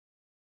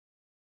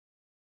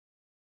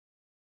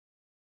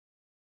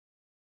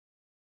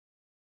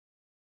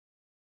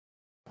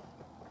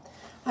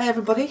Hi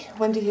everybody,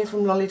 Wendy here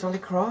from Lolly Dolly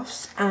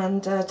Crafts,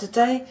 and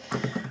today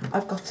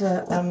I've got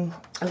a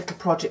little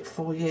project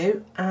for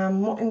you.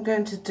 What I'm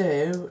going to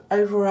do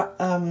over at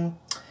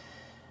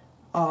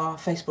our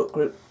Facebook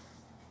group,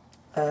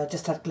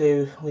 Just Add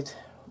Glue with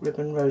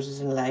Ribbon, Roses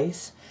and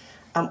Lace.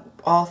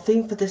 Our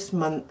theme for this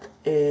month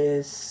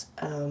is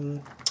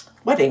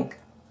wedding.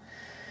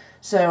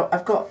 So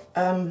I've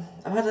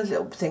had a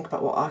little think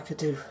about what I could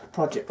do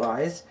project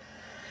wise.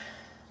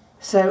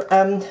 So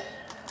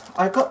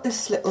I got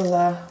this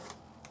little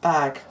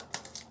bag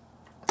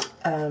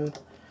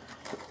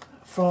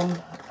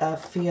from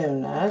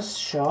Fiona's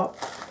shop,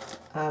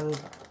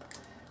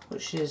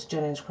 which is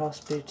Jennings Crafts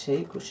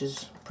Boutique, which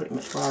is pretty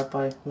much where I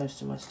buy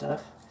most of my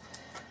stuff.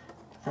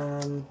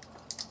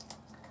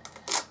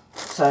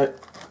 So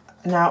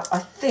now I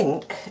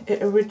think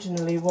it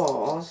originally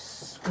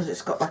was, because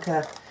it's got like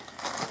a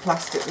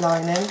plastic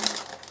lining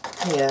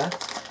here,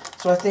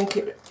 so I think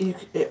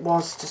it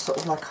was to sort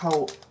of like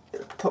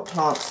put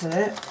plants in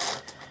it.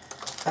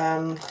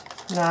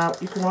 Now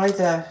you can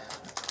either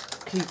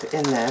keep it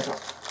in there, but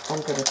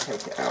I'm going to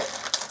take it out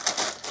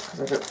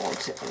because I don't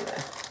want it in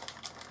there.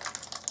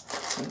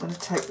 So I'm going to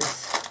take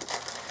this,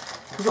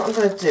 because what I'm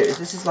going to do is,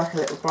 this is like a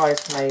little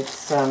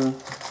bridesmaid's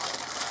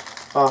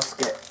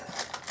basket.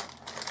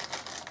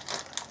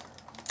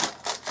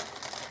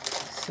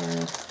 So,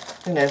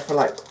 you know, for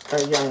like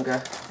a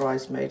younger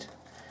bridesmaid,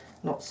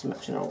 not so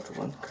much an older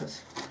one,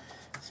 because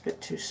it's a bit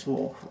too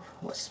small.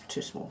 Well, it's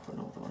too small for an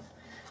older one.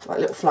 Like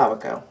a little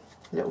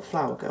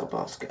flower girl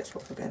basket is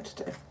what we're going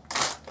to do.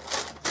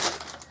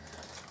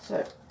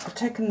 So I've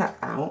taken that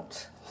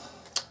out,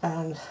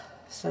 and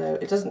so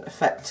it doesn't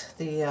affect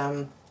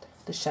the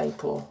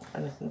shape or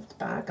anything of the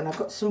bag. And I've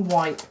got some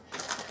white,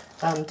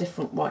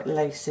 different white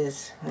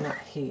laces and that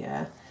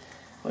here,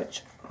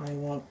 which I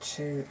want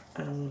to,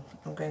 I'm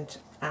going to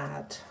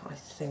add, I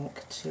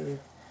think, to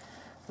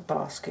the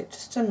basket,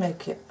 just to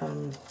make it, I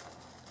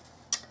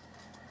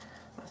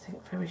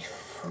think, very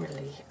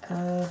frilly.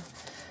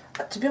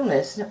 To be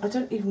honest, I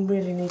don't even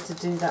really need to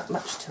do that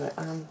much to it.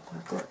 I've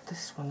got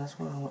this one as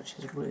well, which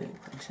is really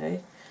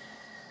pretty.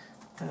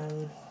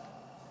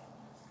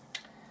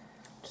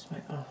 Just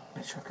make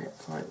sure I get it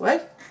the right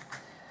way.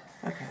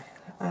 Okay,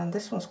 and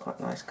this one's quite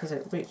nice because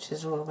it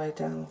reaches all the way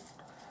down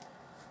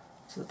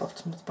to the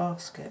bottom of the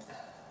basket.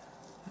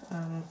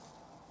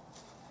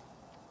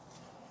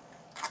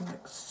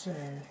 Like so.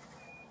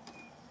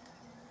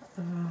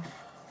 I don't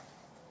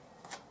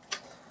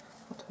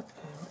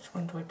know, which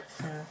one do I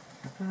prefer?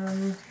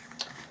 I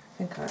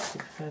think I actually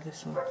prefer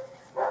this one.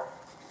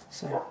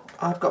 So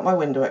I've got my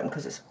window open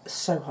because it's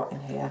so hot in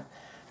here,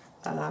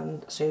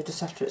 so you just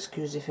have to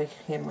excuse if you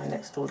hear my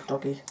next door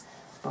doggy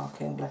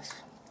barking, bless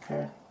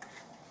her.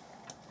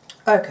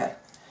 Okay,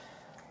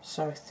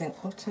 so I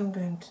think what I'm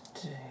going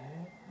to do,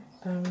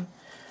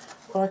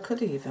 well, I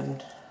could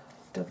even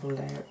double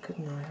layer it,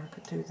 couldn't I? I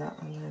could do that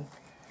and then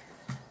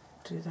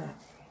do that.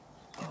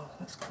 Oh,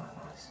 that's quite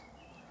nice.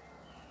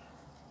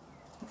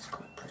 That's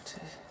quite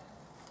pretty.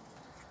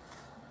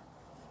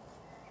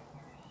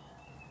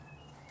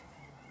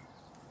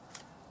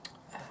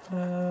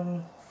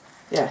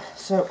 Yeah,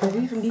 so I've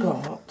even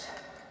got,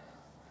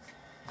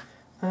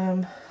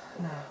 now,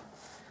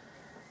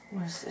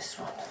 where's this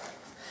one?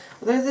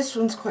 Although this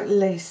one's quite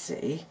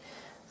lacy,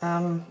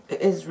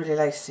 it is really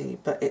lacy,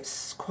 but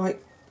it's quite,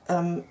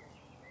 and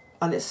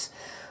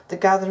the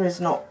gather is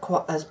not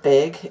quite as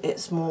big,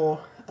 it's more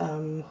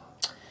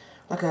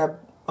like a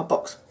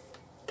box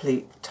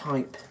pleat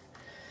type.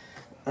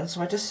 And so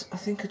I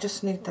think I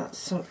just need that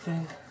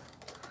something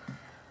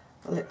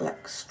a little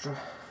extra.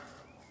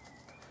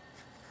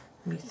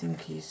 Me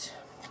thinkies.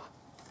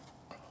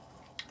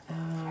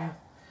 Oh,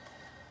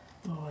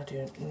 I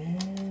don't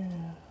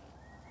know.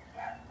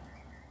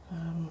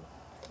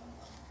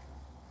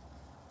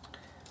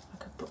 I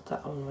could put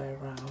that all the way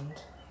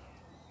around.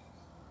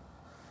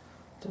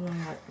 Do I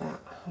like that?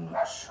 I'm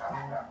not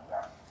sure.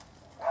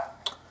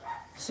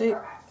 See,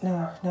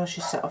 now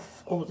she's set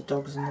off all the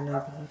dogs in the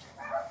neighbourhood.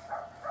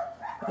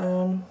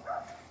 Oh,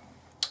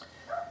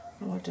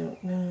 I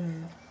don't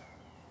know.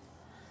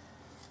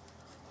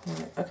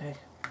 Right, okay.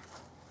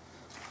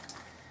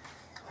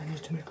 I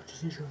need to make a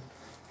decision.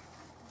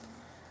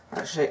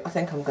 Actually, I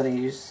think I'm going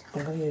to use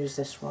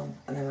this one,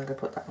 and then I'm going to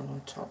put that one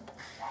on top,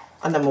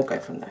 and then we'll go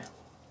from there.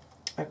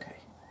 Okay.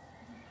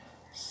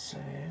 So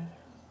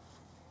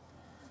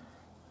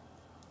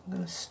I'm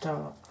going to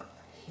start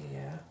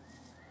here.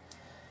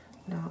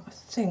 Now I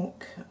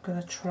think I'm going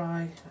to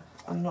try.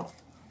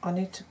 I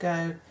need to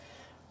go.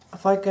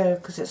 If I go,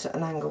 because it's at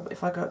an angle, but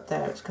if I go up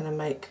there, it's going to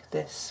make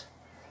this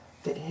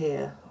bit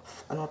here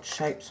an odd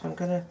shape. So I'm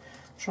going to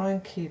try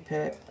and keep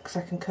it, because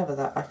I can cover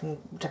that, I can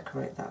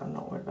decorate that, I'm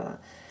not worried about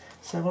that.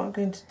 So what I'm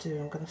going to do,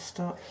 I'm going to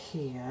start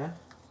here.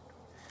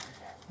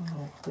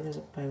 Oh, there is a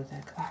bow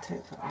there, can I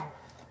take that off?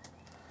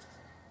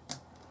 I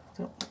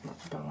don't want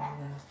that bow on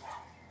there.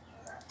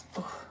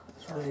 Oh,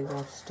 it's really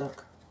well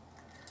stuck.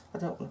 I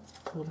don't want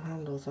to pull the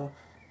handles off.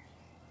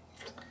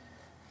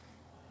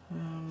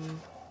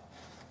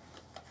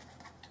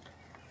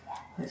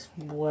 It's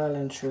well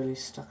and truly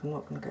stuck. I'm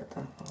not going to get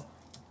that off.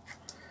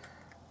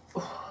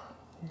 Oh,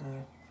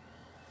 no.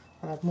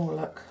 I'll have more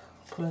luck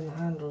pulling the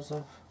handles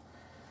off.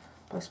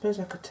 But I suppose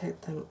I could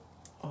take them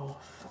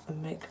off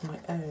and make my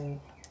own.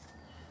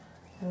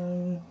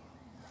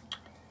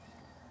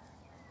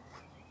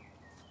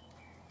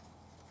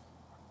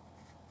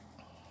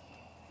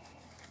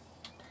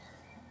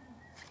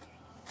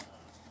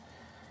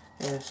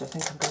 Yes, I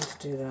think I'm going to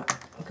do that.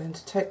 I'm going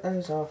to take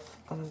those off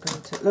and I'm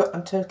going to... Look,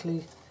 I'm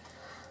totally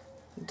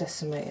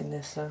decimating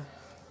this,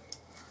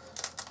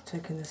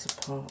 taking this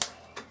apart.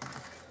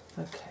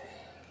 Okay.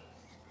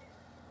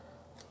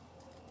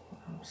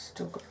 I've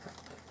still got that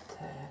bit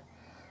there.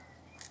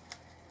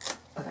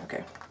 Oh, there we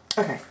go.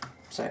 Okay,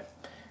 so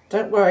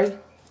don't worry,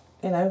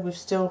 you know, we've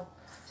still...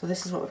 So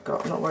this is what we've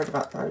got. I'm not worried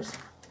about those.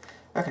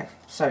 Okay,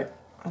 so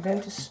I'm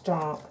going to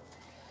start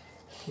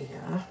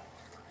here.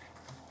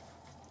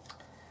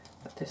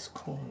 At this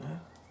corner,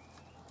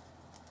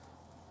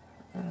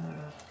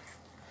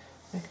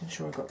 making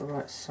sure I've got the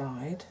right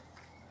side.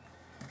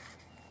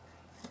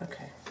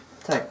 Okay,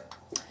 so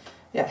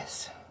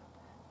yes,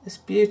 it's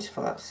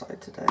beautiful outside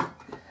today,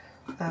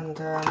 and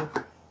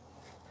the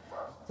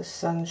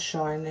sun's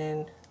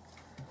shining,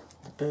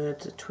 the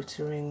birds are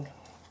twittering,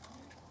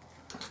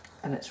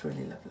 and it's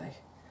really lovely.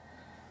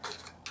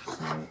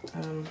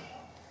 So,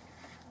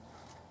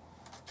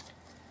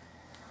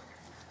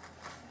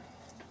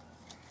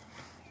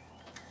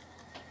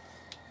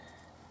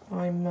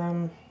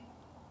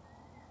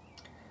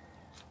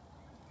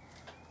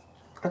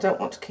 I don't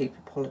want to keep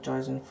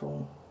apologising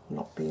for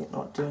not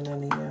doing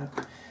any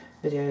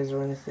videos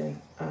or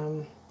anything.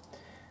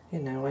 You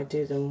know, I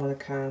do them when I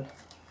can,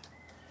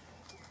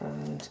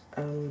 and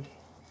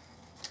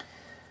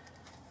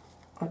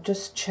I've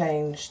just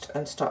changed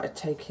and started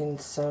taking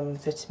some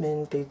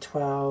vitamin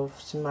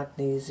B12, some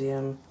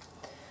magnesium,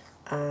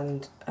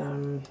 and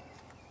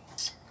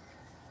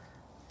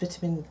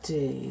vitamin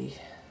D.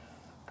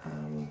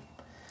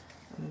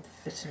 And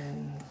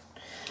vitamin.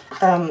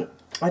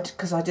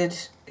 Because I did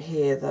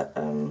hear that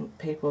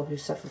people who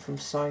suffer from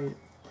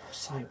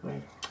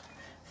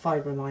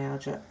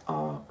fibromyalgia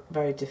are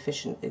very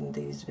deficient in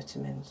these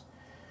vitamins.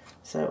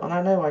 So, and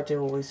I know I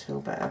do always feel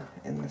better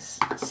in this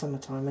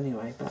summertime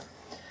anyway, but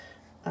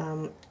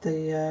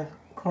the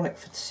chronic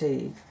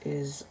fatigue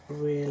is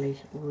really,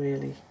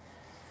 really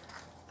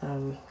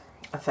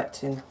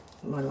affecting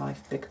my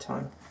life big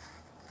time.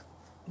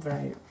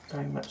 Very,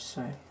 very much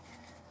so.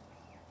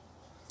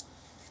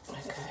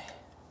 Okay.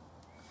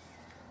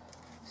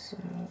 So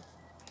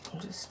I'm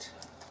just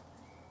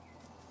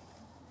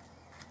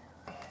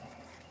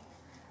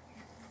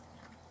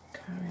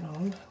carrying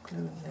on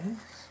gluing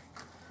this.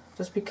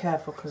 Just be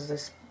careful because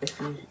this,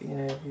 if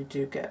you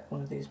do get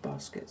one of these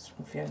baskets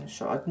from Fiona's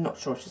shop. I'm not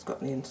sure if she's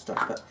got any in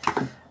stock,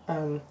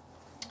 but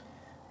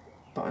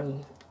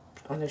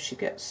I know she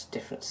gets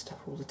different stuff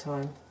all the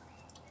time.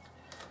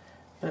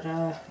 But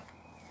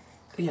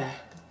yeah,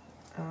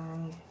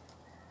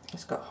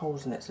 it's got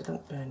holes in it, so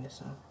don't burn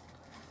yourself.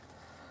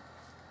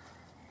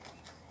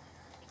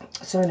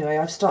 So anyway,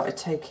 I've started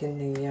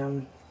taking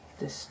the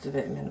the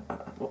vitamin.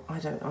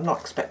 I'm not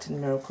expecting a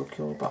miracle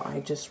cure, but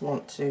I just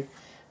want to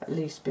at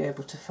least be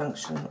able to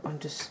function. I'm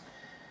just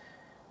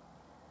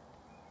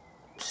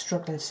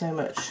struggling so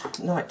much.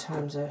 Night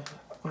times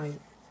I'm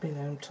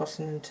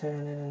tossing and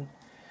turning, and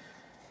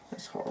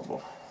it's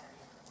horrible.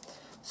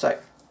 So,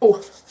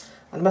 oh,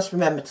 and I must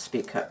remember to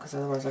speak up because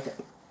otherwise I get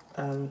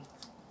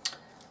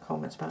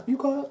comments about you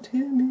can't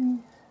hear me.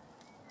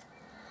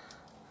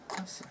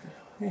 So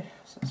yes,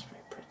 that's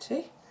very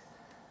pretty.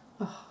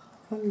 Oh,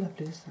 how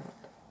lovely is that?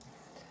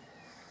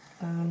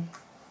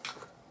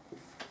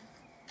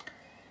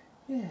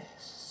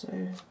 Yes, so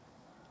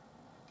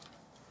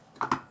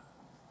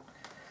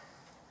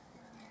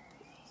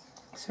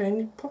when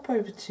you pop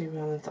over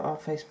to our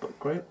Facebook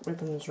group,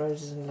 Ribbons,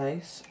 Roses and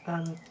Lace,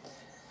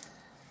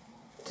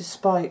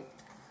 despite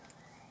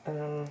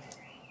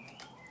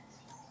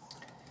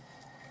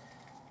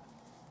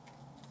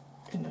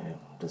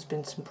there's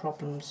been some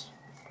problems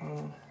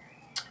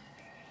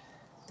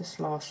this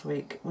last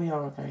week, we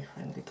are a very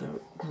friendly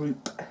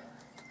group.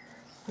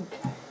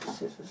 Okay,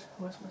 scissors.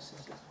 Where's my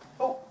scissors?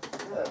 Oh,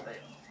 there they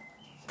are.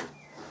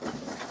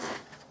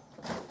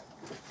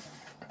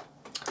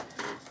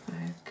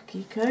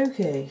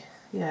 Okey-dokey.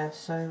 Yeah,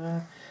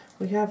 so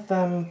we have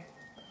some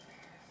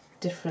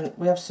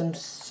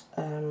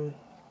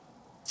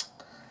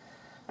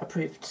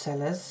approved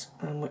sellers,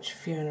 which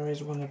Fiona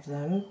is one of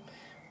them.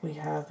 We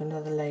have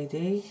another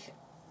lady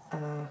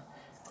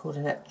called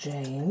Annette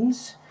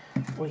James.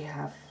 We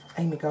have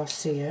Amy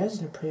Garcia as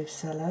an approved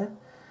seller.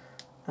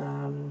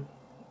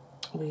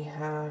 We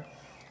have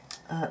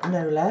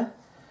Nola,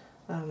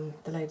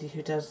 the lady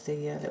who does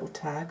the little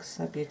tags.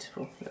 They're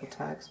beautiful little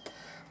tags.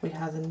 We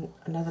have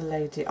another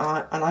lady,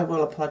 and I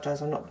will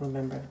apologise, I'm not going to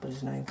remember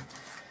everybody's name,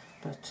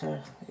 but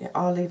yeah,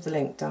 I'll leave the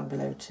link down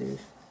below to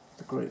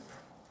the group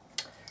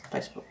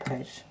Facebook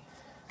page.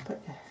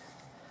 But yeah,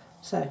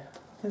 so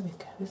there we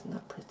go. Isn't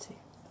that pretty?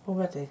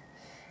 Already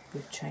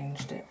we've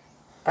changed it.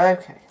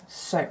 Okay,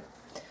 so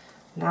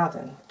Now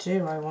then,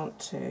 do I want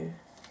to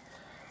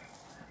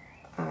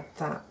add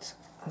that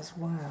as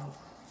well?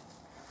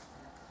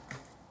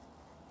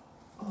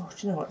 Oh,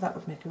 do you know what? That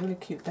would make a really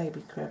cute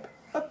baby crib.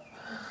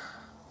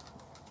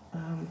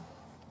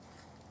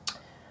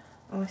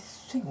 I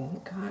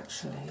think I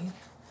actually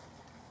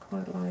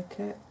quite like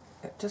it.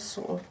 It just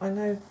sort of, I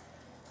know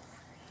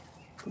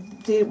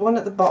the one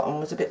at the bottom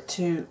was a bit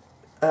too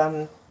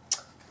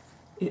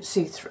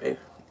see-through,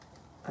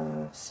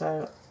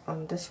 so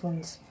this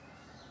one's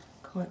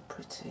quite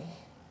pretty.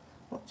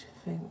 What do you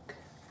think?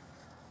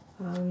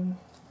 I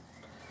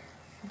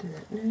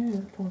don't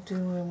know, or do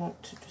I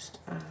want to just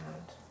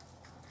add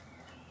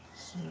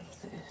some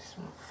of this?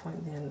 I'll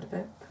find the end of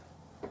it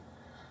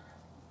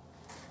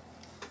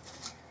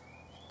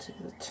to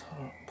the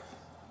top.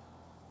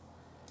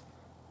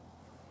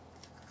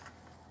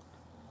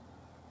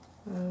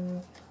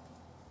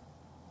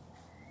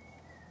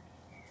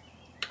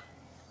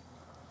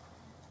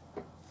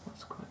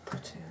 That's quite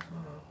pretty as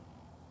well.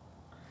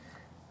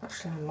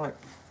 Actually, I might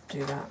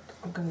do that.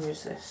 I'm going to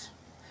use this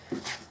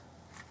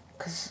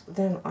because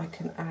then I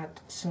can add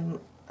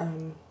some.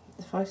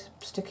 If I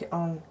stick it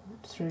on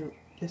through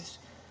this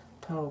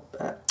pearl,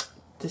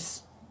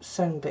 this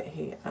sewn bit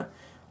here,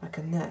 I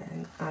can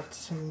then add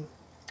some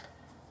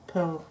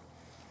pearl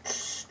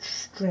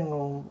string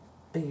or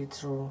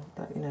beads or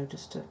that, you know,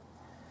 just to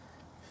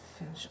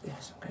finish.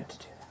 Yes, I'm going to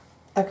do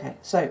that. Okay,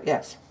 so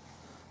yes.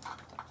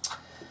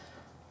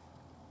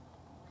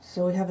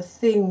 So we have a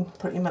theme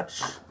pretty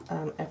much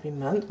every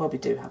month. Well, we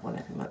do have one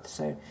every month.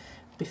 So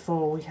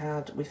before we've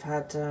had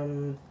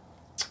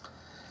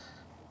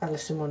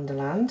Alice in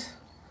Wonderland.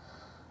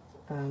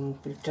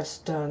 We've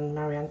just done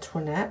Marie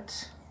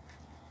Antoinette.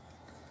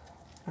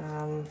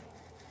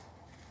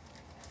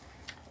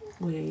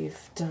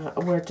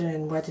 We're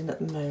doing Wedding at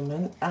the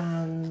moment,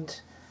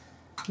 and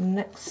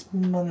next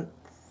month.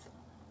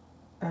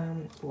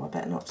 Well, I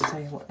better not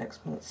say what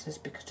next month is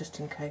because just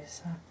in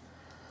case.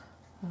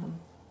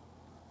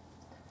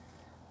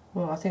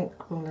 Well, I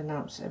think we'll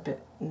announce it a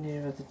bit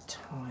nearer the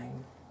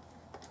time,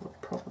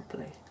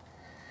 probably.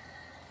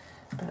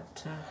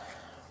 But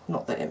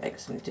not that it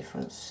makes any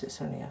difference.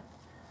 It's only a,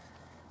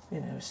 you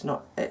know, it's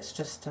not. It's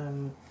just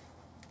a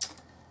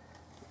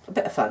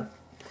bit of fun.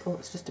 Oh,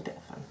 it's just a bit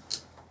of fun.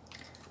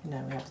 You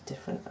know, we have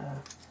different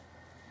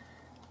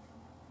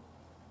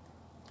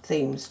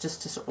themes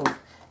just to sort of,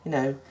 you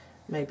know,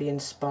 maybe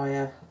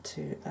inspire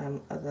to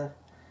other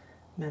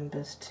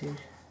members to,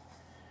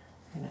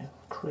 you know,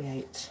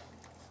 create.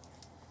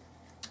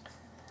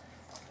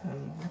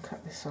 I'll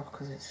cut this off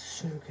because it's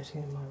so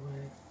getting in my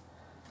way.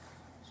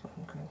 So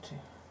I'm going to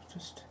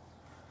just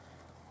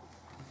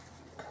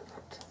cut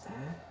that to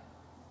there.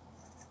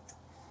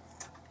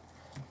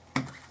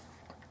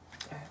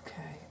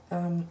 Okay.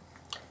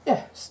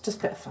 Yeah, it's just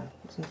a bit of fun.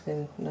 There's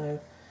nothing, no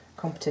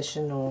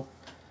competition or,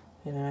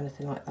 you know,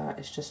 anything like that.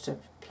 It's just a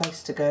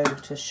place to go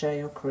to share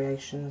your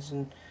creations,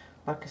 and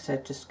like I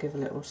said, just give a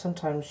little.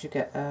 Sometimes you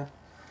get a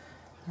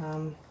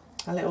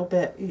little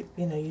bit,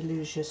 you know, you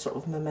lose your sort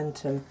of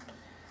momentum.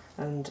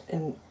 And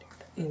in,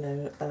 you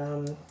know,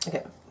 I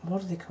get,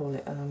 what do they call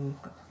it? I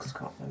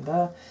can't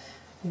remember.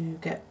 You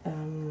get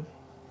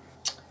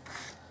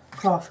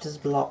crafter's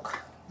block,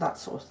 that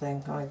sort of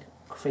thing. I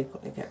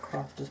frequently get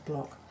crafter's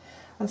block,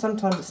 and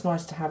sometimes it's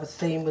nice to have a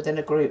theme within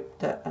a group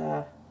that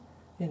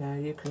you know,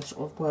 you can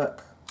sort of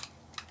work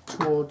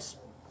towards,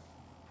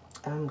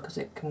 because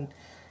it can,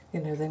 you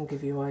know, then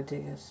give you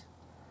ideas.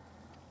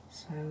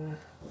 So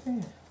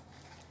yeah.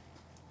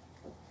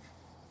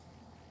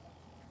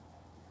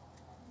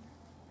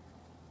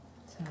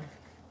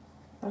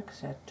 Like I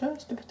said,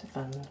 just a bit of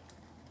fun.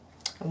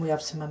 And we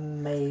have some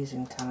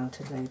amazing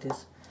talented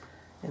ladies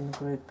in the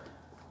group.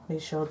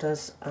 Michelle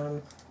does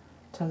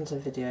tons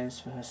of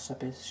videos for her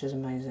subbies. She's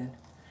amazing.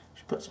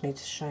 She puts me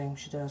to shame,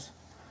 she does.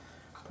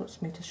 Puts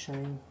me to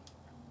shame.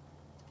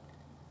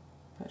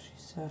 But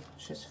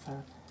she's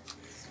fab.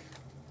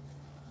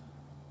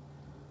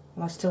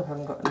 And I still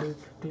haven't got a new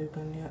glue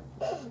gun yet.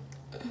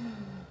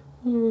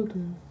 Oh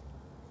dear.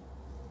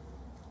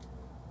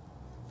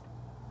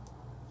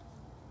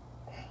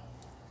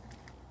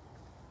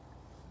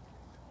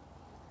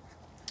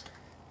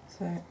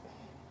 So,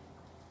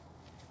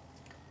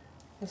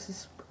 this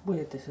is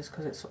weird, this is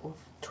because it sort of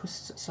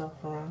twists itself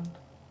around.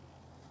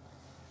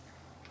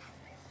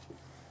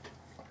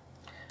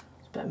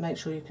 So better make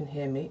sure you can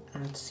hear me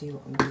and see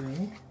what I'm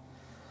doing.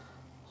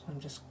 So I'm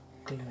just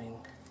gluing.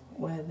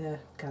 Where the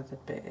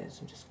gathered bit is,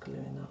 I'm just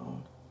gluing that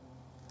on.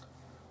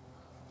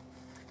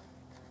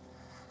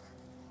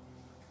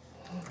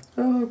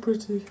 Oh,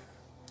 pretty.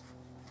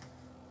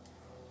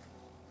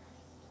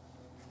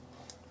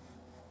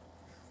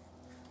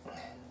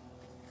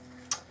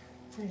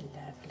 Very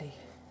lovely.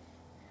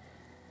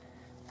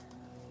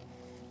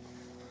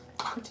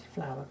 Pretty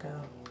flower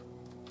girl.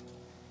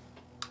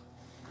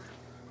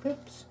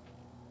 Oops.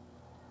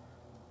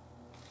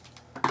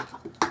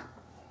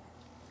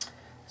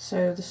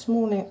 So this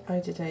morning I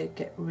did a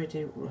get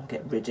ready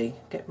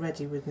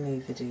with me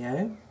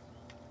video.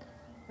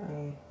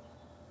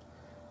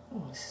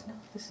 Oh, this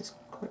is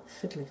quite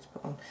fiddly to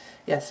put on.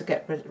 Yeah, so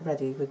get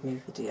ready with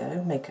me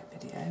video, makeup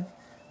video.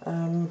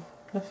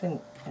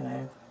 Nothing, you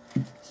know,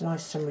 it's a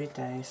nice summery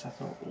day, so I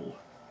thought, ooh,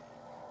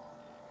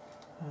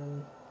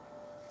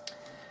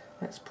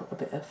 let's put a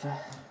bit of a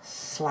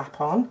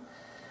slap on.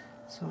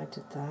 So I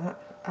did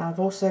that. I've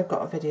also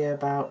got a video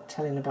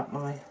telling about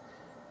my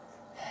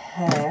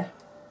hair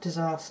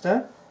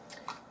disaster.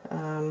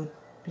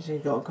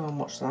 You've got to go and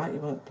watch that. You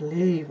won't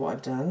believe what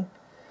I've done.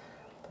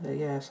 But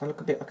yeah, so I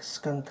look a bit like a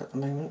skunk at the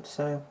moment.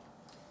 So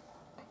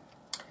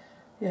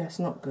yeah, it's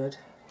not good.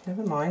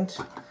 Never mind.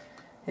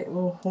 It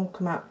will all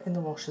come out in the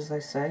wash, as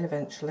they say,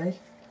 eventually.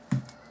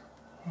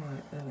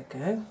 Right, there we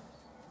go.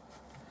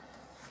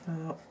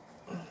 Now,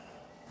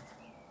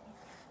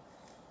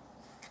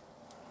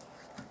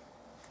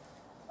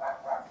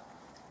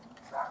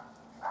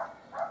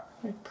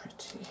 very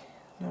pretty.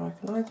 Now I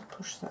can either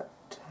push that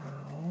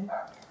down.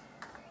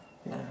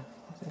 No,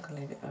 I think I'll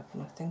leave it up,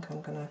 and I think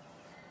I'm gonna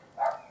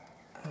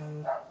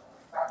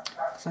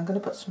so I'm gonna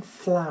put some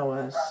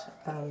flowers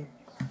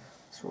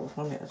sort of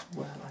on it as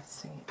well, I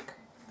think.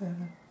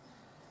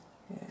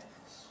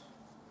 Yes.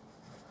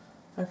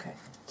 Okay,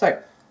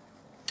 so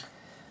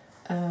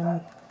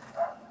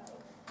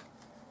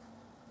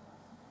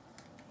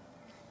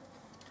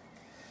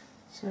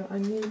so I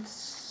need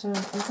some.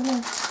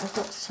 I've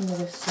got some of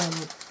this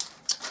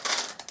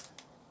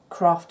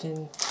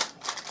crafting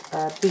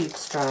bead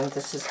strand.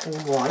 This is in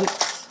white.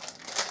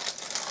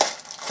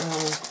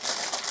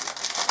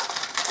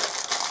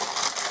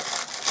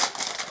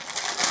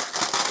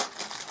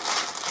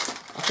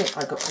 I think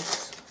I got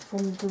this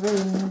from the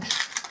range.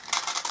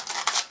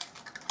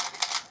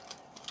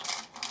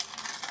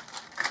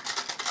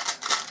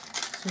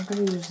 So I'm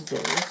going to use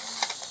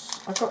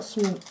this. I've got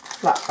some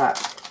flat back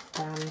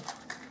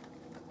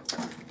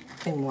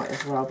in white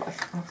as well, but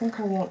I think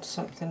I want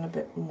something a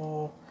bit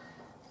more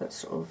that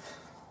sort of,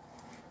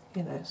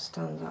 you know,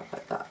 stands out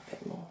like that a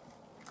bit more.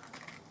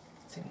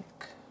 I think,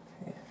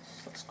 yes,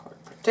 that's quite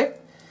pretty.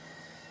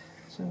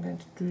 So I'm going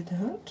to do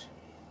that,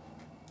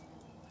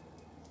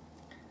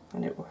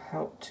 and it will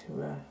help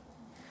to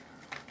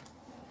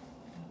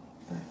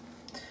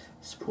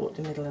support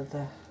the middle of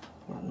the,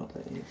 well, not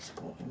that it needs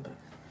supporting, but.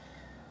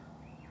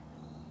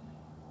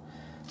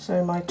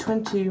 So my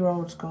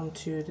 20-year-old's gone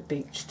to the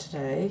beach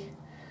today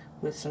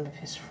with some of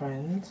his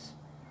friends.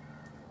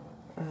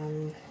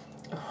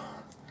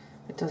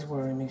 It does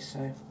worry me,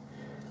 so,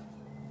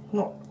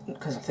 not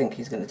because I think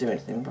he's going to do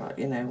anything, but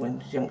you know,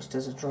 when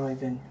youngsters are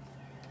driving,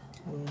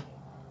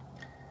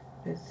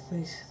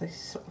 they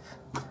sort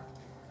of,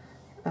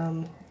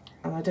 and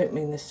I don't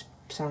mean this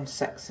to sound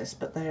sexist,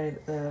 but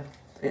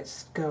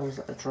it's girls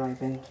that are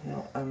driving,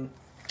 not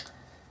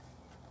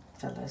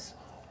fellas.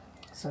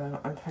 So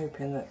I'm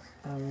hoping that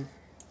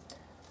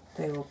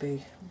they will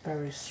be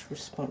very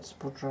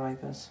responsible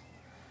drivers.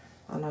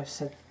 And I've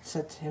said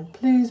to him,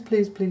 please,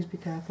 please, please be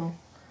careful.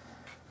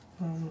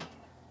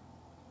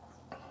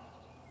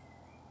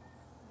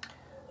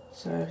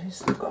 So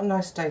he's got a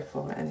nice day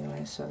for it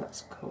anyway, so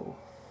that's cool.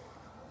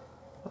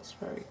 That's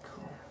very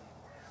cool.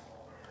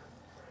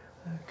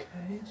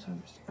 Okay, so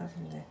I'm just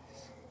adding this.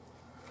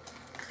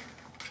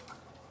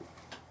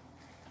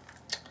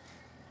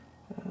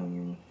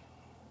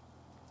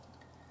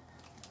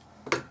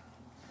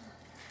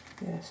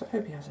 Yes, I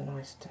hope he has a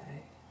nice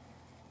day.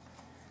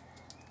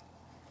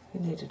 He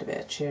needed a bit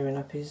of cheering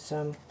up. He's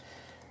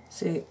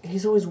see,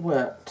 he's always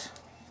worked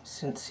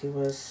since he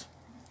was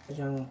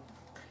young.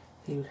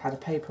 He had a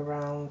paper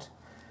round,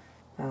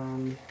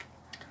 and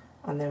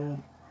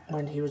then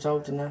when he was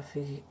old enough,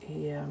 he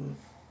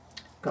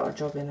got a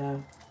job in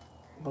a,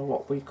 well,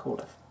 what we call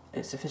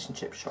it's a fish and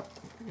chip shop,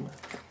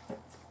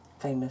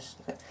 famous,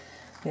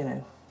 you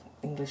know,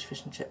 English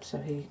fish and chips.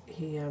 So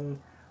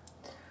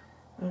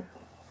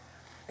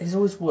he's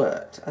always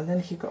worked, and then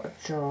he got a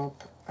job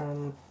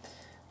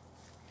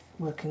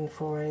working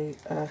for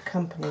a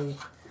company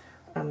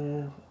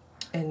in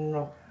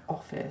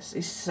office.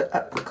 He's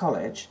at the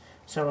college,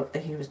 so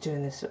he was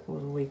doing this at all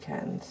the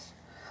weekends,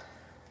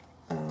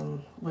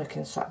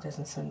 working Saturdays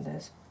and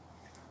Sundays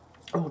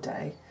all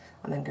day,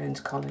 and then going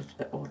to college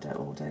all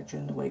day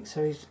during the week.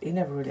 So he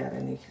never really had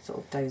any sort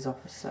of days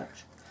off as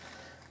such.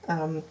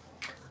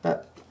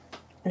 But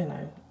you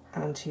know,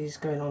 and he's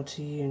going on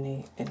to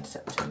uni in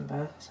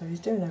September, so he's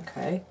doing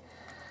okay,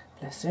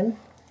 bless him.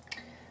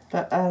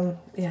 But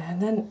yeah,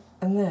 and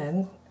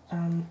then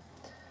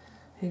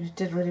he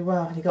did really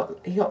well, and he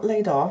got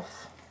laid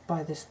off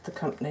by the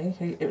company.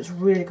 It was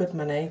really good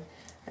money,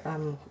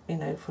 you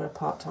know, for a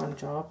part-time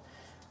job.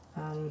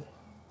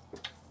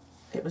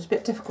 It was a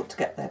bit difficult to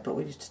get there, but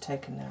we used to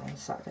take him there on a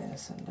Saturday and a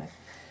Sunday.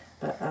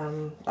 But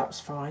that was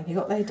fine. He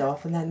got laid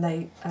off, and then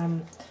they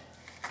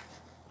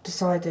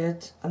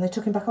decided, and they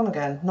took him back on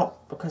again.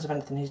 Not because of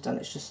anything he's done.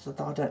 It's just that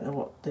I don't know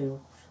what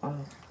I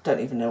don't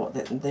even know what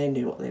they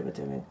knew what they were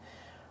doing.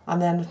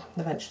 And then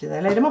eventually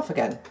they laid him off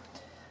again.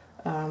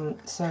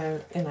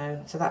 So you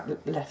know, so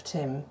that left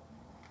him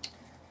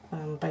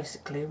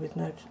basically with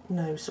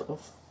no sort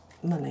of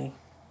money.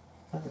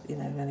 You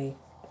know, any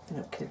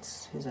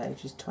kids his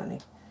age. He's 20.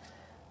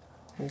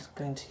 he's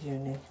going to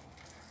uni,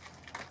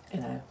 you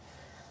know,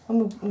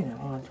 and we, you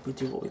know, we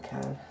do what we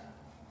can,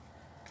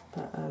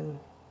 but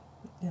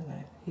you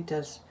know, he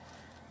does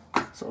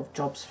sort of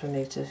jobs for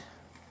me to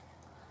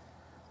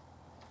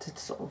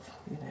sort of,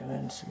 you know,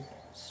 earn some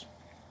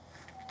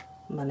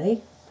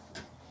money.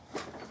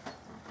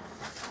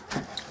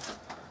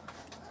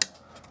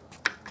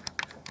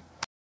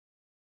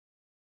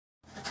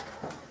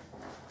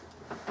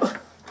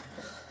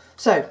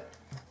 So,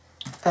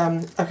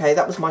 okay,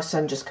 that was my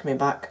son just coming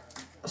back.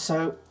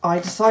 So I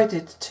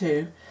decided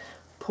to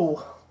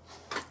pull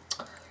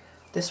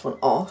this one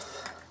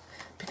off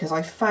because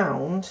I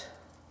found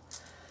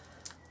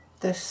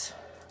this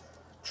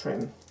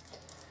trim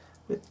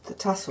with the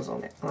tassels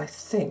on it, and I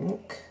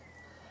think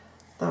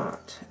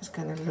that is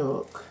going to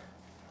look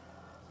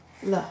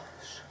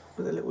lush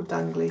with a little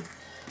dangly.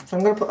 So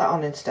I'm going to put that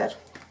on instead.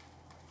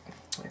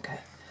 Okay,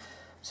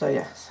 so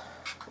yes,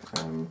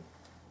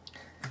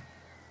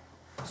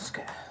 let's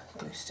get a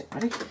glue stick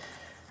ready.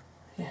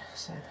 Yeah,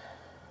 so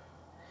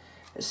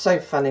it's so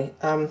funny.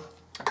 The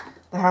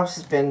house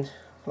has been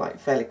like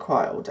fairly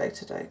quiet all day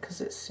today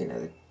because it's, you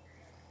know,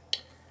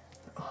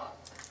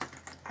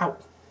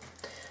 out.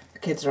 The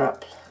kids are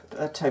up.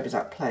 Toby's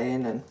out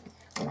playing, and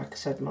like I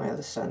said, my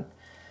other son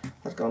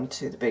has gone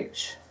to the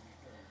beach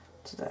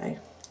today.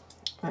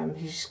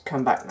 He's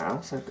come back now,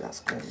 so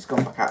that's good. He's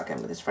gone back out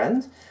again with his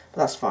friends,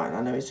 but that's fine.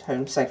 I know he's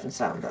home safe and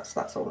sound.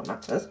 That's all that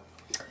matters.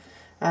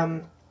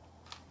 Then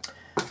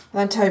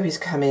Toby's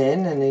come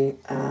in, and he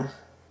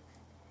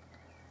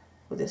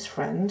with his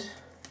friend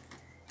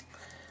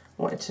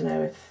wanted to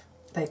know if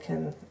they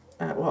can.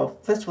 Well,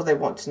 first of all, Toby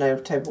wanted to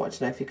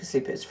know if he could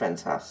sleep at his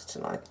friend's house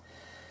tonight.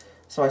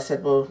 So I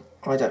said, well,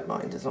 I don't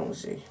mind as long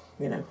as you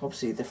know,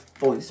 obviously the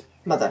boy's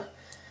mother,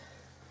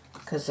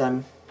 because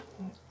I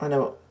know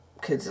what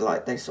kids are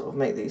like. They sort of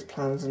make these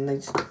plans and they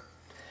just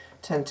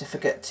tend to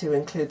forget to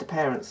include the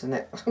parents in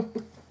it.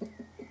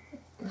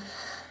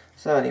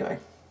 So anyway,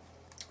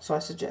 so I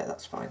said, yeah,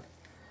 that's fine.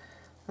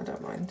 I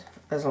don't mind,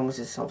 as long as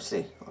it's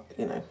obviously,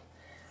 you know,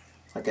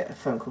 I get a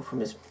phone call from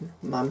his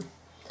mum.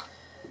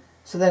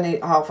 So then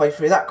halfway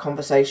through that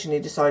conversation, he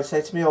decided to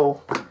say to me,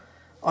 oh,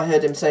 I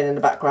heard him saying in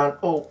the background,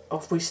 oh,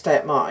 if we stay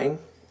at mine,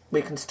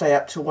 we can stay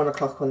up till 1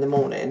 o'clock in the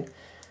morning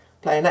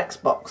playing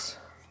Xbox.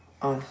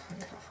 Oh,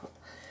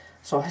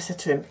 so I said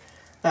to him,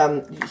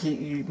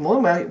 you're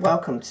more than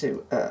welcome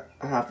to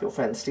have your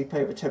friends sleep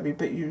over, Toby,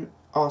 but you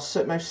are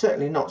most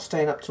certainly not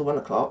staying up till 1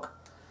 o'clock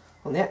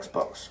on the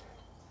Xbox.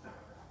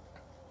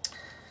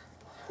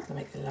 They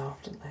make you laugh,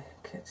 don't they,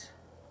 kids?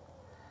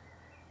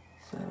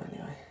 So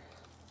anyway,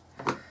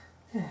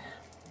 yeah.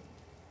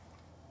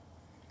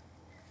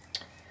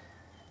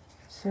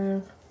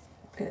 So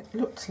it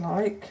looks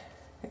like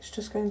it's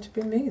just going to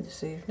be me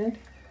this evening.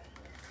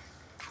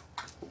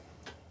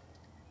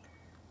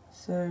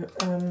 So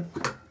I've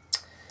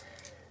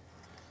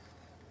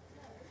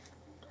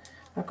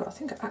got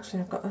a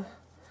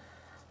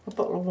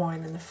bottle of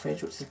wine in the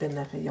fridge, which has been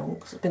there for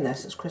yonks. It's been there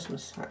since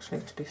Christmas,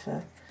 actually, to be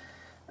fair.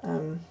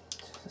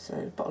 So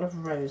a bottle of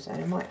rosé.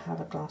 I might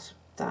have a glass of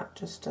that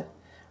just to.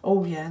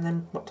 Oh yeah, and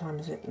then what time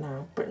is it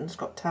now? Britain's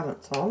Got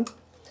Talent's on,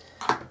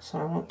 so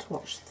I want to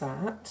watch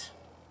that.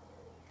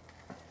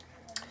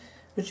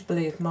 Would you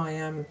believe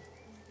my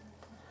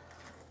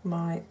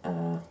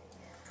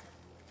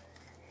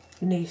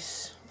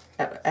niece,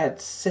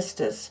 Ed's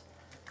sister's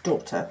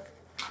daughter,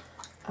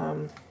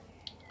 and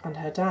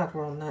her dad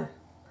were on there.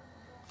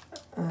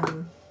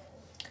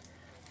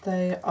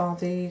 They are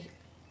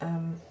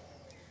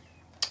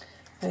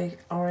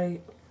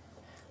a,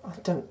 I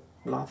don't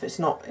laugh, it's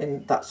not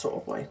in that sort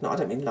of way, no, I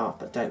don't mean laugh,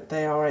 but don't,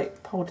 they are a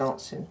pole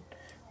dancing,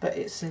 but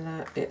it's in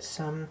a, it's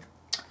a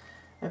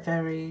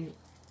very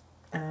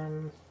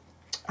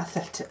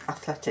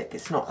athletic,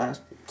 it's not a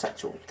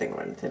sexual thing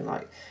or anything,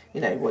 like,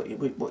 you know, what you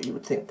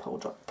would think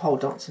pole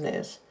dancing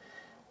is.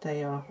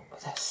 They're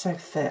so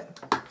fit.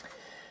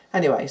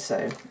 Anyway,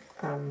 so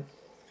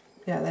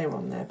yeah, they were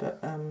on there,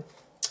 but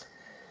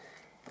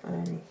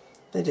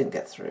they didn't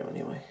get through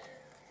anyway.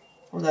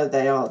 Although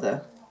they are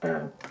the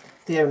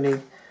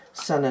only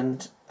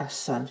father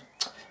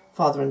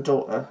and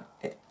daughter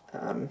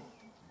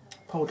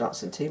pole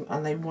dancing team,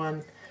 and they've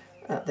won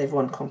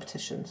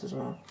competitions as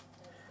well.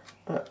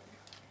 But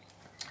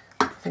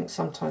I think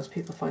sometimes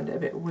people find it a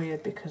bit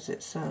weird because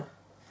it's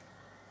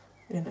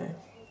you know,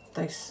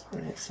 it's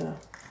a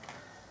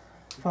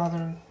father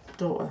and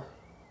daughter.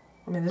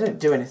 I mean, they don't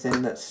do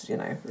anything that's, you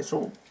know, it's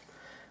all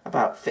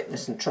about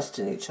fitness and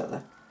trusting each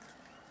other,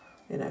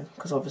 you know,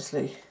 because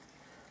obviously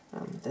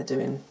they're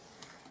doing,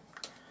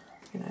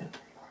 you know,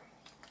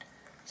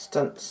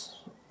 stunts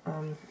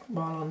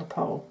while on the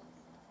pole,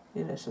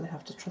 you know, so they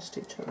have to trust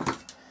each other.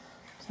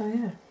 So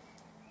yeah,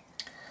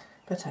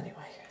 but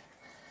anyway,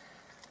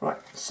 right,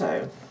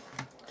 so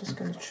just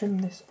going to trim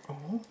this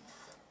off.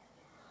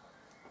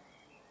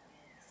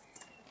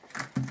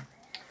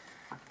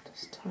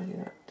 Just tidy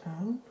that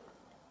down.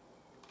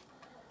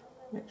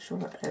 Make sure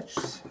that edge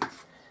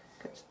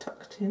gets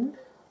tucked in.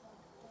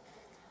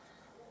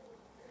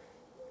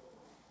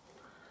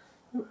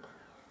 Oop.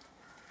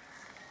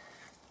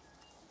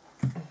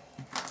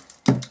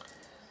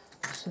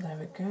 So there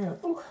we go.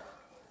 Oh,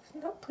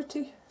 isn't that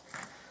pretty?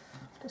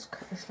 Let's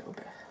cut this a little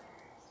bit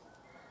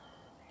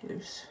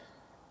loose.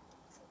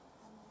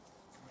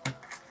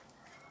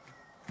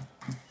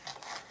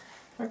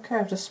 Okay,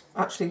 I've just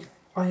actually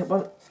it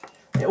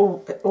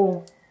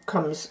all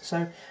comes.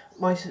 So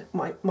my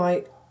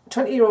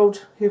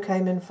 20-year-old who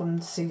came in from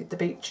the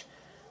beach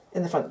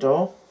in the front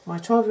door, my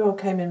 12-year-old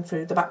came in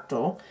through the back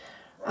door,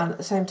 and at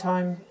the same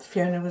time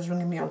Fiona was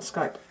ringing me on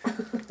Skype.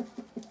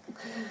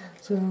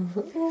 So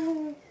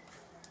oh,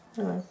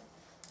 hello.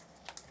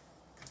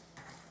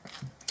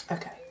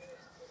 Okay,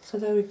 so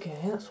there we go.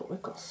 That's what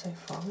we've got so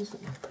far.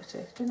 Isn't that pretty?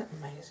 Isn't it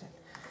amazing?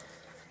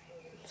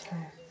 So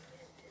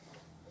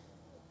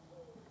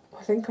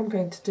I think I'm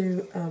going to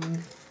do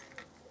an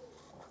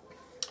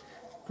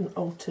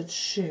altered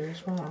shoe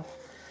as well.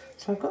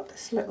 So I've got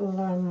this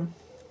little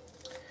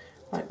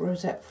like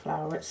rosette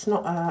flower. It's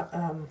not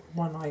a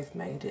one I've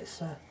made.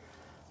 It's a,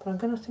 but I'm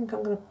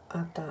gonna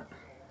add that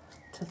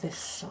to this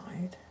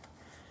side.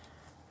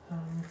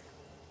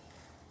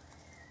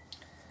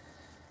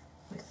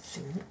 I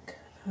think.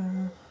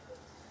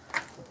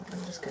 Let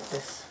me just get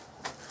this.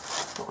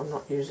 What I'm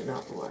not using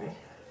out the way.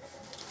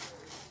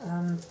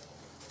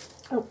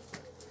 Oh.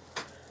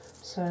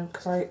 So,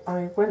 because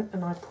I went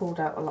and I pulled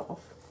out a lot of,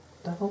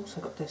 I've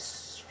also got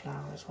this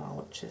flower as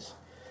well, which is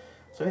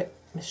it's a bit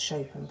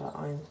misshapen, but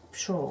I'm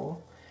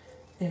sure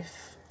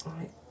if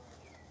I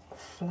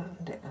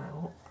flattened it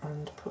out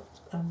and put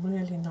a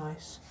really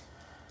nice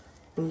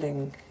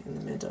bling in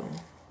the middle,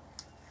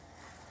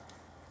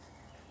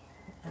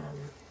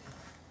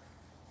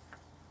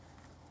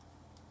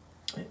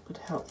 it would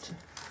help to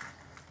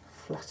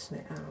flatten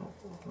it out,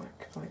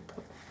 like if I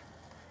put,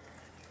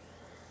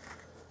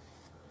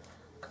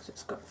 because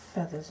it's got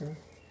feathers and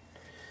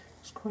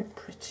it's quite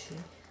pretty.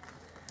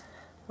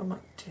 I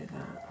might do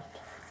that.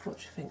 What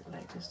do you think,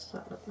 ladies? Does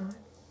that look nice?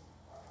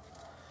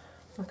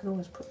 I could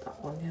always put that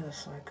one on the other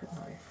side, couldn't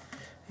I?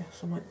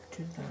 Yes, I might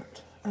do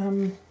that.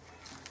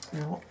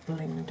 Now what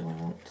bling do I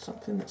want?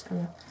 Something that's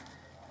going to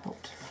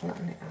help to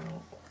flatten it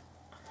out.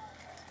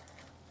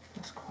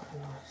 That's quite a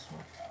nice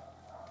one.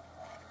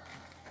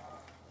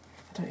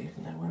 I don't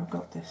even know where I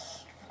got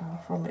this flower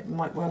from. It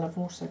might well have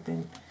also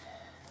been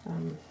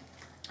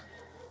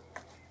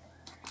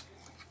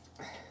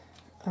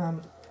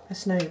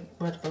there's no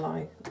word of a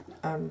lie.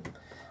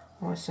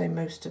 I say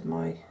most of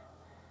my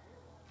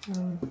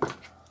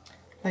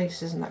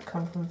laces and that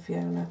come from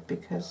Fiona,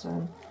 because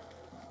I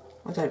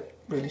don't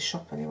really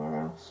shop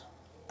anywhere else,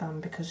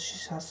 because she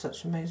has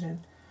such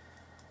amazing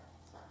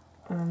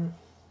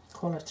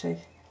quality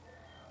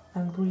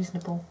and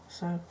reasonable.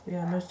 So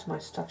yeah, most of my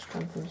stuff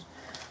comes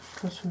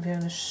from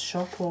Fiona's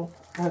shop, or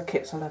her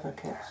kits. I love her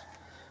kits.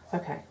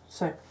 Okay,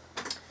 so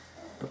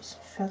got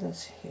some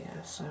feathers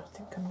here, so I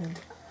think I'm going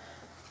to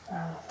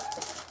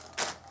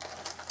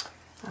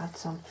add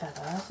some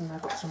feathers, and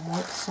I've got some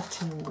white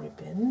satin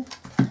ribbon.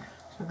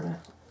 So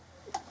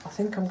I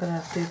think I'm going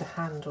to do the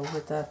handle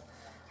with the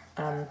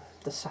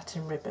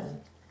satin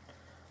ribbon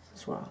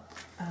as well.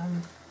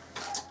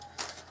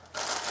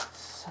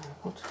 So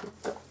what have we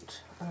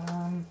got?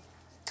 Oh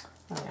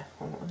yeah,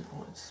 I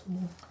want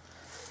some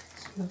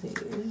of these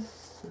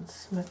and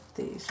some of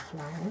these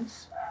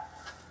flowers.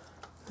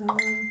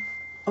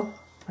 Oh,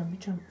 let me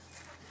jump.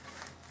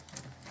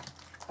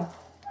 Oh.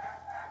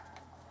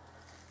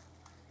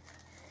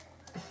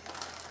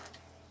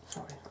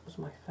 Sorry, that was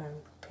my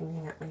phone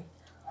pinging at me.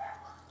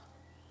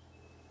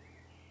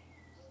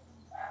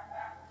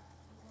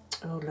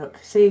 Oh look,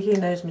 see, he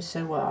knows me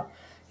so well.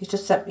 He's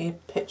just sent me a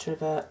picture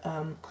of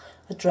a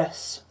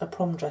dress, a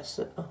prom dress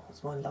that, oh,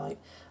 that's my light,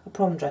 a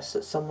prom dress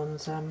that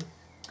someone's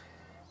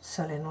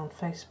selling on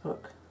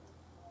Facebook.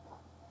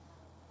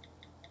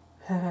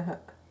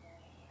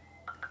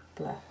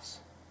 Bless.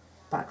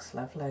 Back's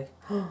lovely.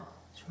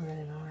 It's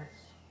really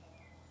nice.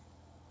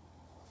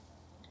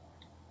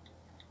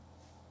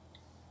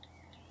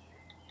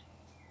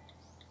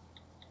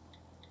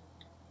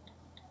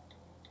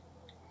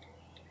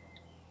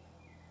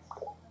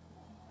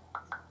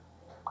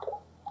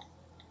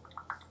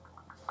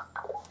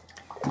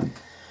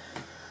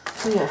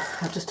 So yeah,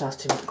 I just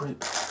asked him what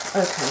group.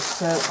 Okay,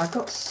 so I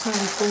got some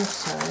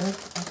also.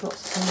 I got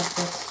some of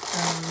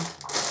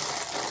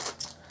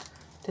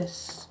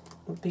this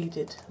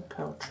beaded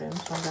pearl trim,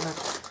 so I'm going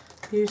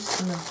to use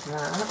some of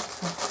that.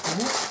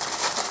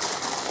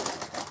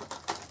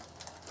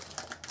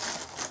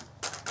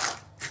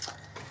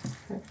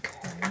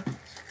 Okay,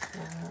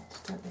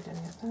 don't need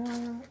any of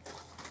that.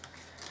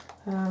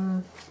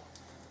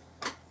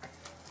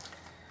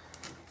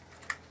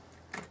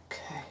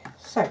 Okay,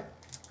 so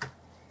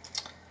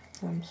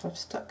I've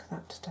stuck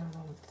that down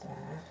on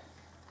there.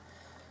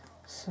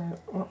 So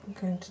what I'm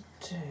going to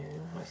do,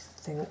 I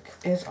think,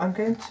 is I'm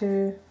going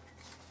to,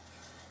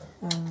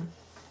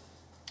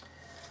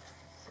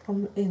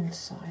 from the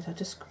inside, I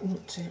just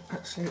want to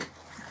actually,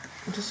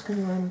 I'm just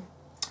going to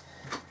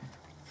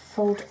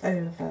fold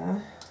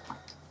over,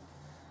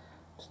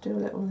 just do a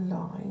little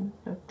line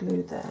of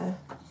glue there,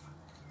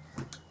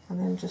 and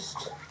then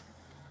just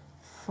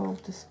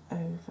fold this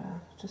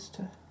over, just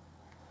to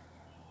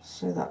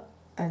so that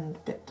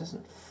end bit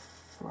doesn't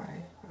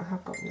fray. I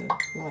have got the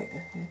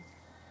lighter here.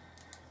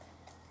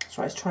 That's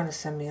right, he's trying to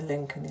send me a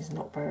link and he's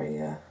not very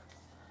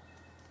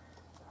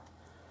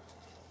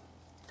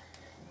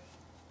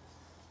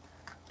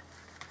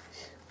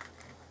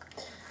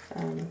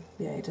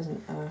yeah, he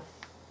doesn't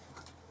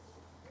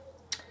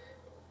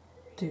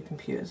do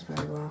computers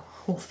very well,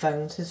 or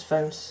phones. His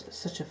phone's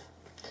such a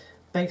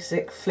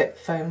basic flip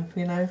phone,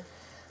 you know.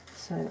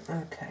 So,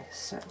 okay,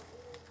 so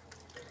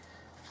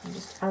I'm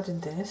just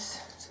adding this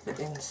to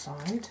the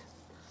inside.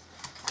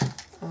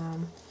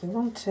 We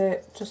want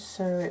it just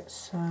so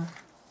it's,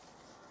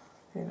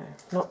 you know,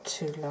 not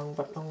too long,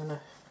 but long enough,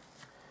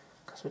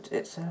 because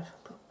it's a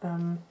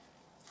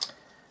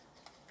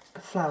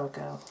flower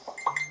girl.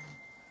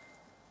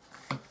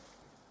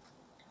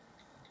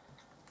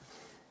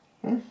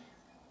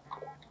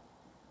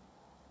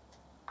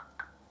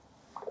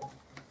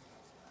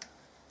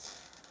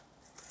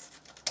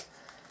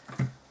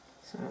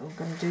 So I'm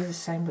going to do the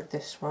same with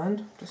this one.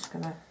 I'm just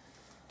going to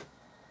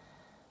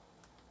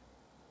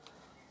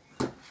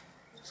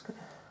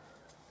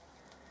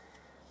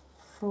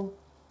fold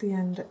the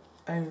end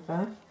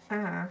over.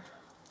 I'm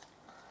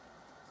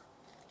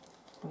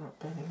not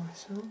burning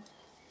myself.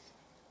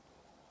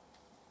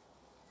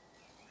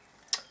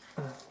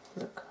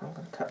 Look, I'm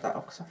going to cut that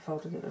off because I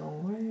folded it the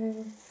wrong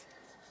way.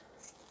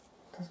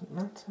 Doesn't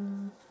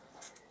matter.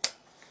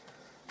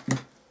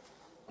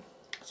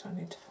 So I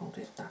need to fold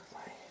it that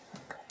way.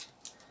 Okay.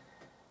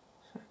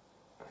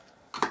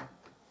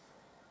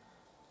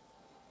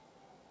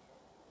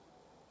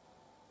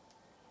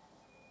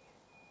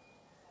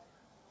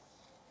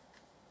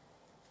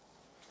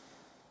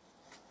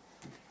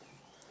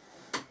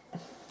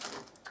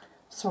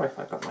 Sorry if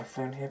I got my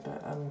phone here,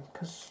 but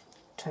because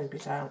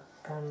Toby's out,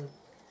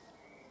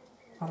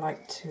 I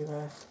like to you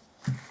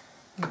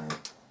know,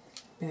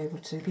 be able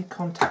to be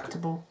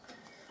contactable.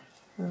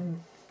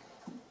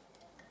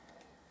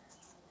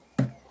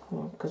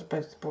 Well, because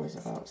both the boys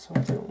are out, so I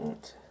don't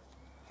want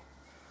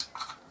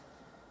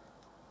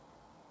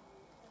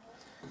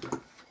to.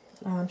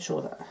 I'm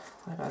sure that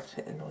I've had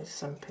it annoy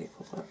some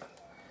people, but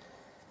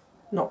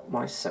not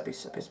my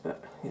subbies,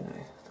 but you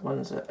know, the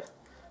ones that,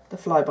 the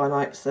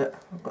fly-by-nights that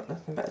I've got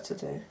nothing better to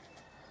do.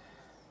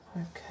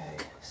 Okay,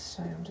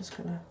 so I'm just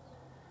going to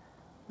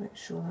make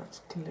sure that's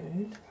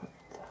glued like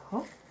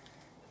that.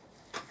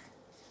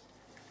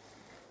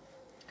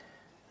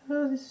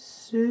 Oh, this is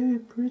so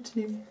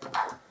pretty.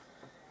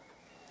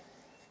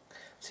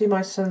 See,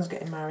 my son's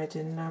getting married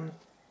in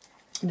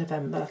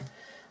November,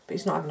 but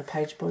he's not having a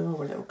page boy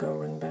or a little girl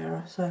ring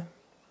bearer, so.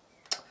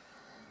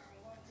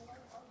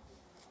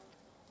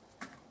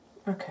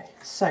 Okay,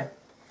 so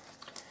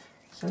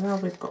now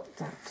we've got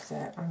that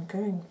there, I'm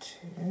going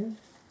to,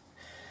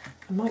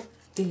 I might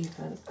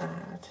even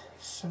add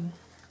some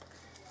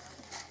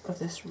of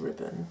this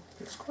ribbon.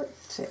 It's quite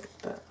thick,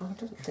 but I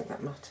don't think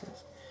that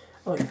matters.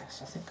 Oh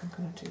yes, I think I'm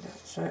going to do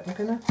that. So I'm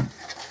going to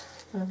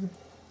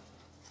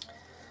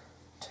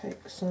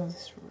take some of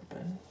this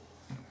ribbon,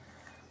 I'm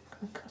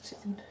going to cut it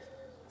in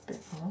a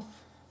bit off,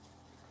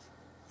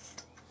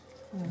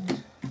 and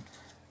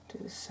do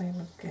the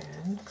same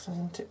again because I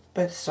want it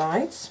both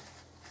sides.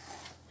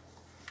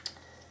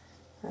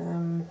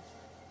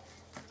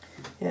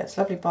 Yeah, it's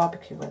lovely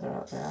barbecue weather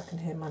out there. I can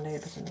hear my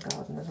neighbours in the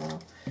garden as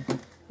well,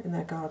 in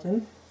their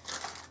garden.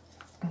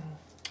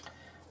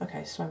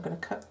 Okay, so I'm going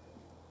to cut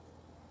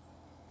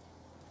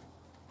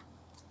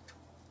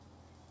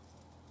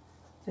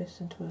this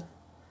into a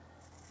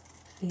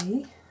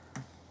V.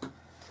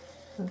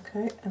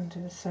 Okay, and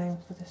do the same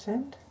for this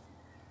end.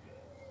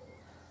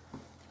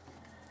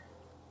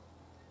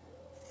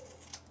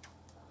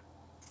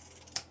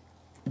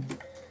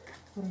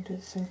 And do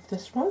the same for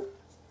this one.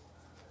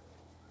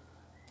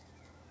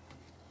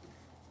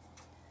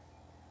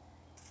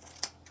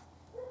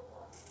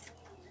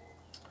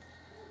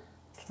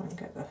 Try and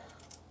get the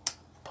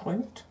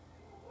point.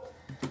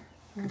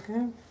 There we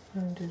go.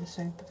 And do the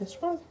same for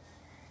this one.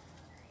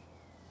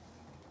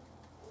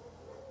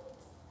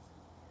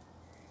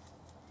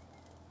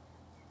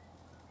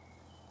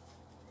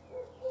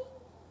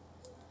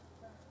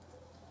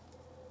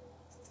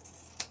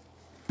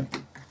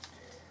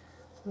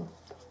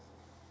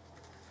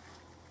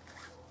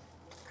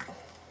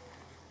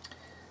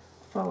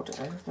 Fold it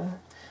over.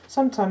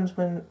 Sometimes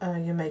when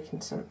you're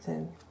making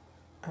something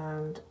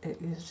and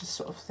you just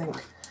sort of think,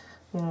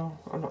 well,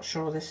 I'm not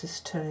sure this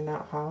is turning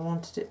out how I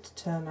wanted it to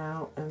turn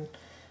out, and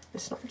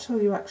it's not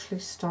until you actually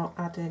start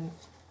adding,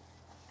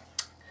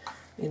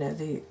 you know,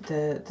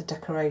 the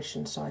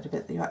decoration side of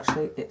it that you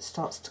actually, it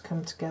starts to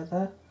come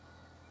together,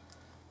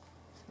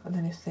 and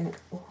then you think,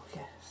 oh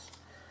yes,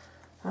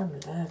 I'm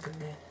loving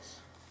this.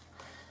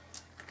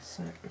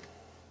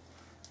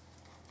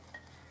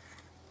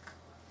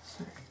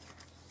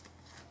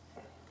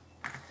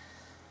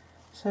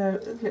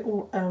 So a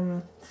little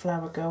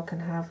flower girl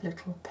can have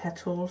little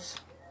petals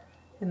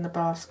in the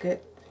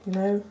basket, you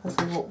know, as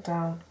they walk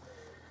down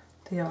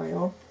the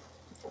aisle,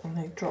 and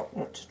they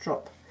want to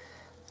drop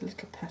the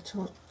little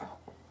petals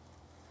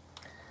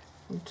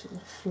onto the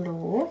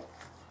floor.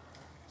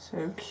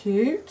 So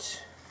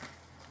cute.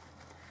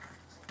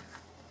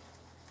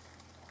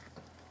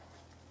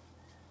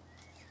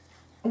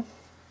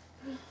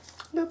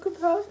 Look at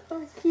that,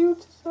 how cute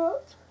is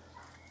that?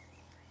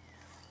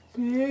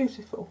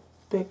 Beautiful,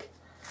 big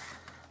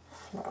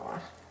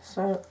flower.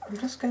 So I'm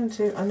just going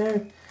to, I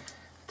know,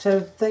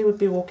 so they would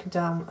be walking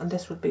down and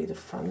this would be the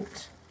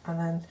front, and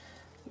then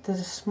there's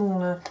a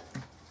smaller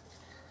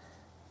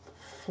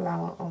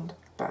flower on the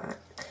back.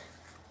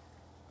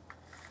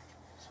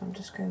 So I'm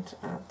just going to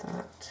add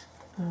that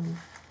on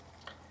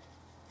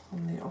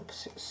the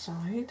opposite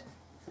side.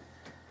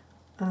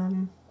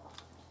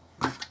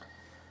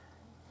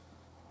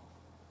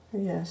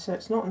 Yeah, so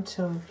it's not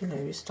until, you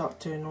know, you start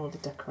doing all the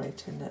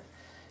decorating that,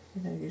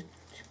 you know, your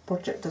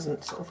project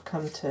doesn't sort of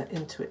come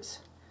into its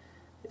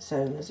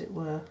own, as it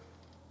were.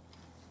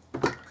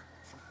 So,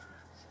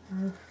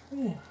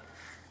 yeah.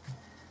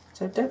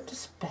 So don't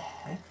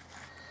despair.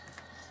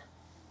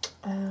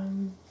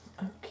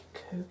 Okie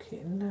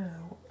dokie.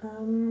 Now,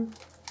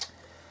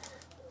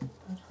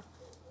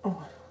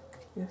 oh,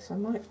 yes, I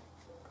might,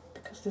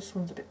 because this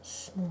one's a bit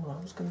smaller,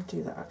 I was going to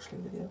do that actually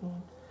with the other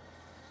one.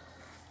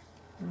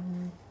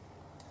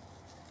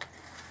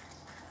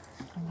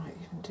 I might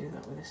even do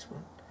that with this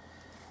one.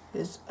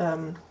 Is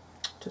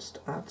just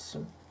add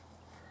some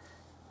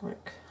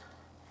like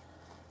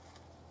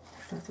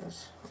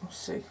feathers. I'll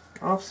see.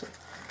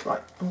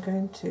 Right, I'm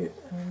going to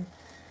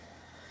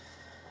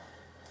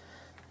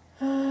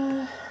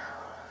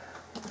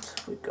what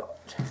have we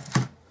got?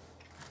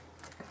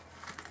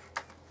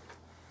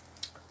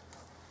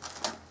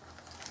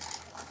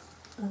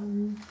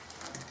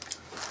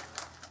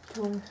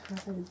 Do I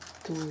have a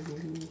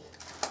doily?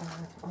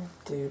 I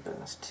do, but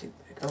that's too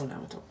big. Oh no,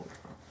 I don't want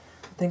that.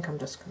 I think I'm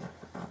just going to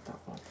add that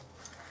one.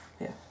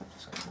 Yeah, I'm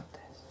just going to add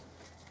this.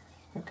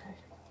 Okay.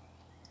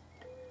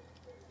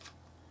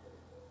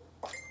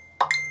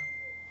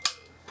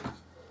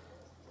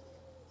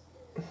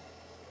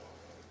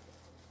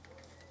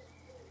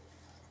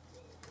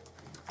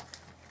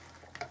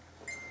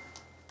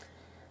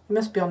 He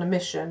must be on a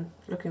mission,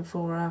 looking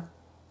for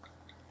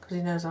because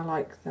he knows I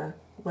like the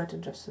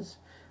wedding dresses.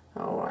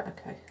 Oh right,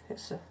 okay.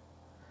 It's a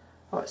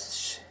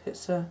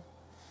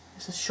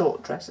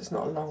short dress. It's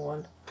not a long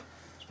one.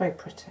 It's very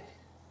pretty.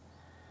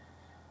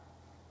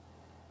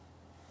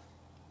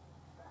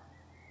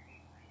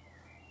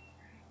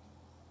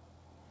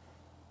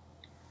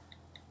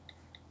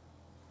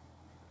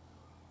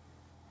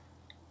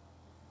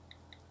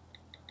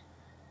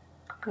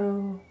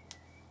 Oh,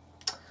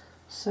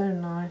 so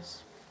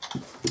nice.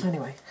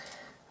 Anyway,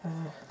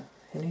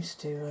 he needs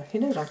to. He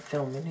knows I'm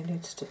filming. He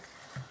needs to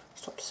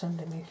stop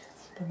sending me.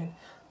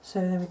 So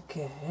there we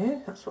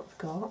go. That's what we've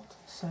got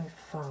so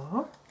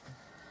far.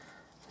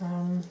 So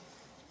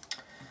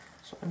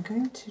I'm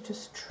going to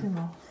just trim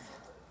off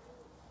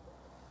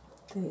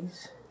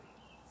these.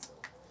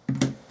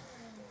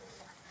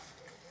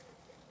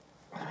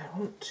 I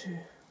want to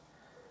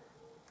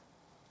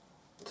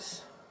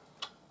just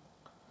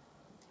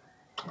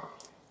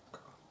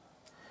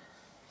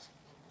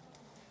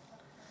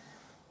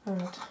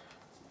add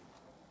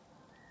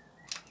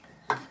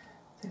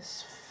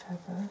this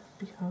feather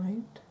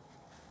behind,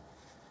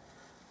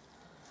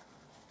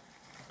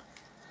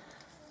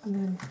 and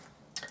then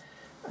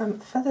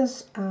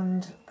feathers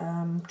and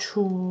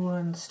tulle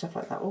and stuff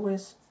like that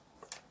always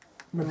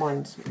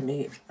reminds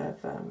me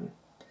of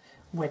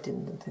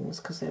weddings and things,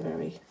 because they're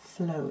very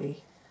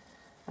flowy.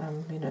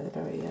 You know,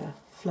 they're very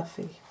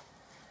fluffy.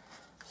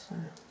 So.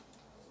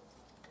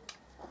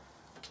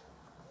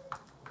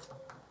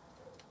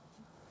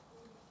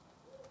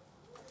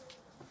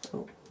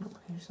 Oh, not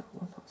going to use that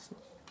one. That's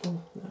not.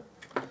 Oh no.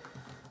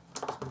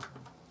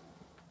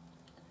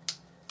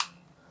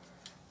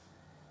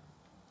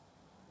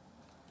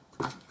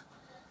 So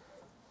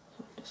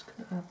I'm just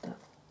going to add that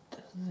to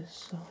this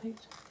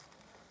side.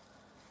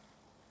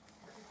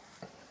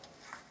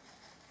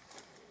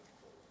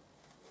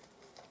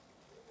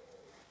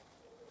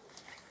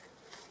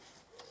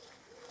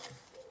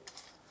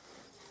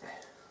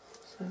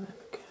 So there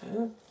we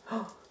go.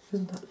 Oh,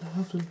 isn't that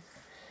lovely?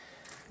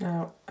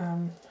 Now,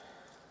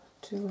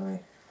 do I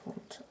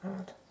want to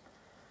add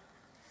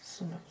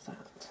some of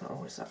that,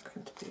 or is that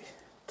going to be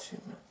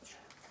too much?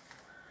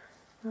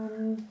 Do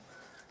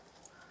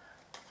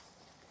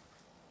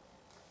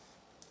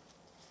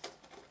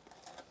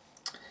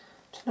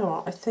you know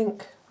what? I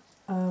think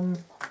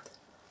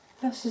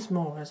less is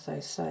more, as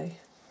they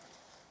say.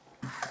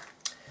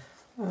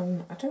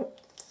 I don't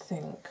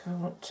think I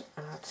want to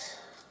add.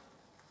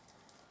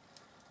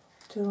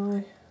 Do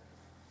I?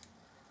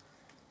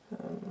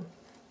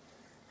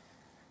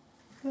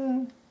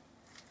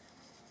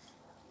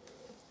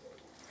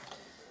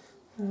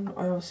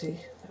 I obviously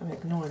am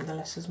ignoring the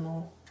less is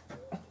more.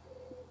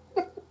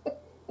 So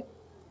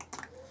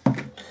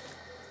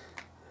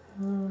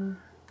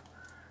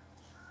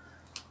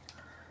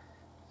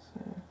I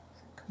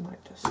think I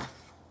might just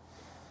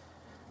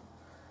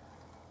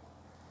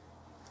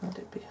add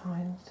it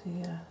behind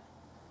the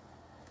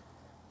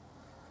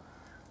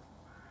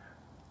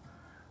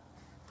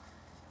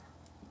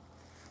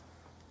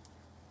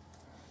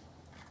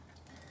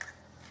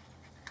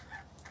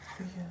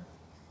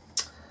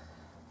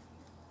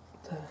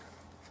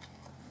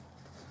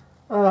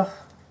Oh,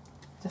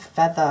 the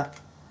feather.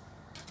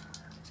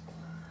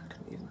 I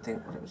couldn't even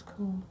think what it was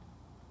called.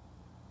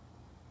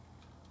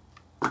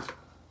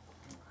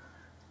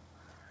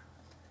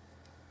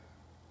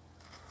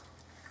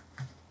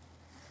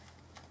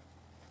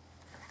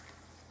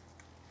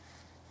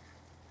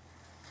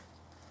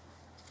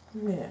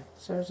 Yeah,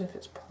 so as if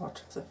it's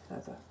part of the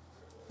feather.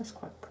 That's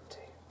quite pretty.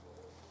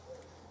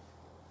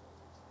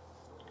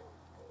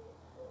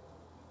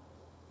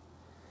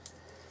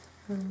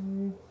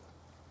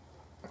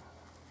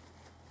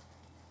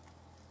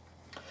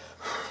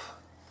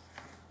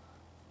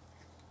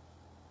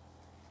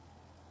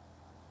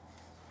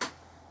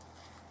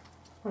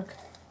 Okay,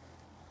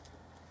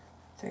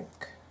 I think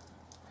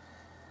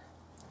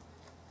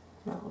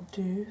that'll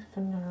do for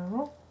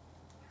now.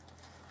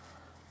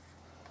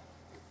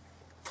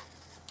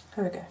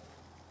 There we go.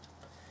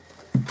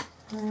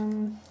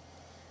 I'm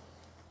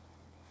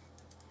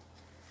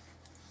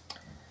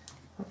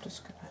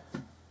just gonna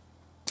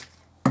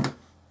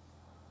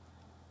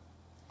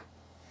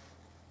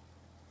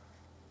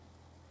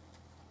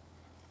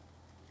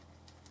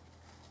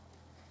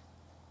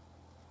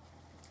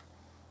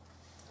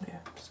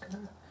I'm just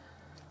gonna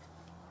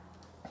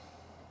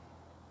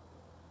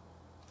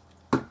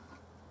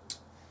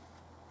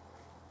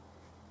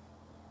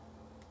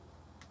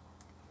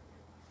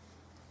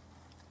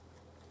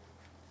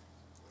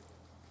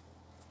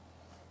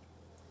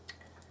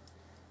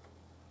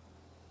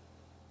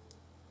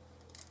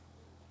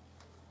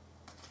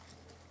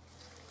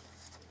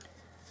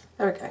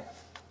there we go.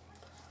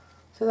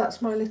 So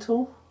that's my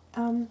little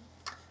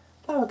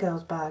Flower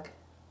Girls bag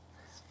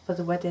for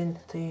the wedding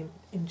theme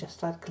in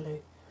Just Add Glue.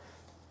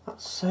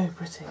 That's so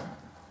pretty.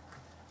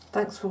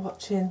 Thanks for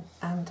watching,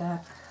 and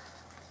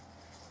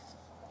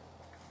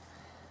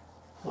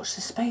watch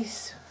this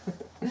space.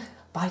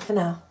 Bye for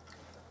now.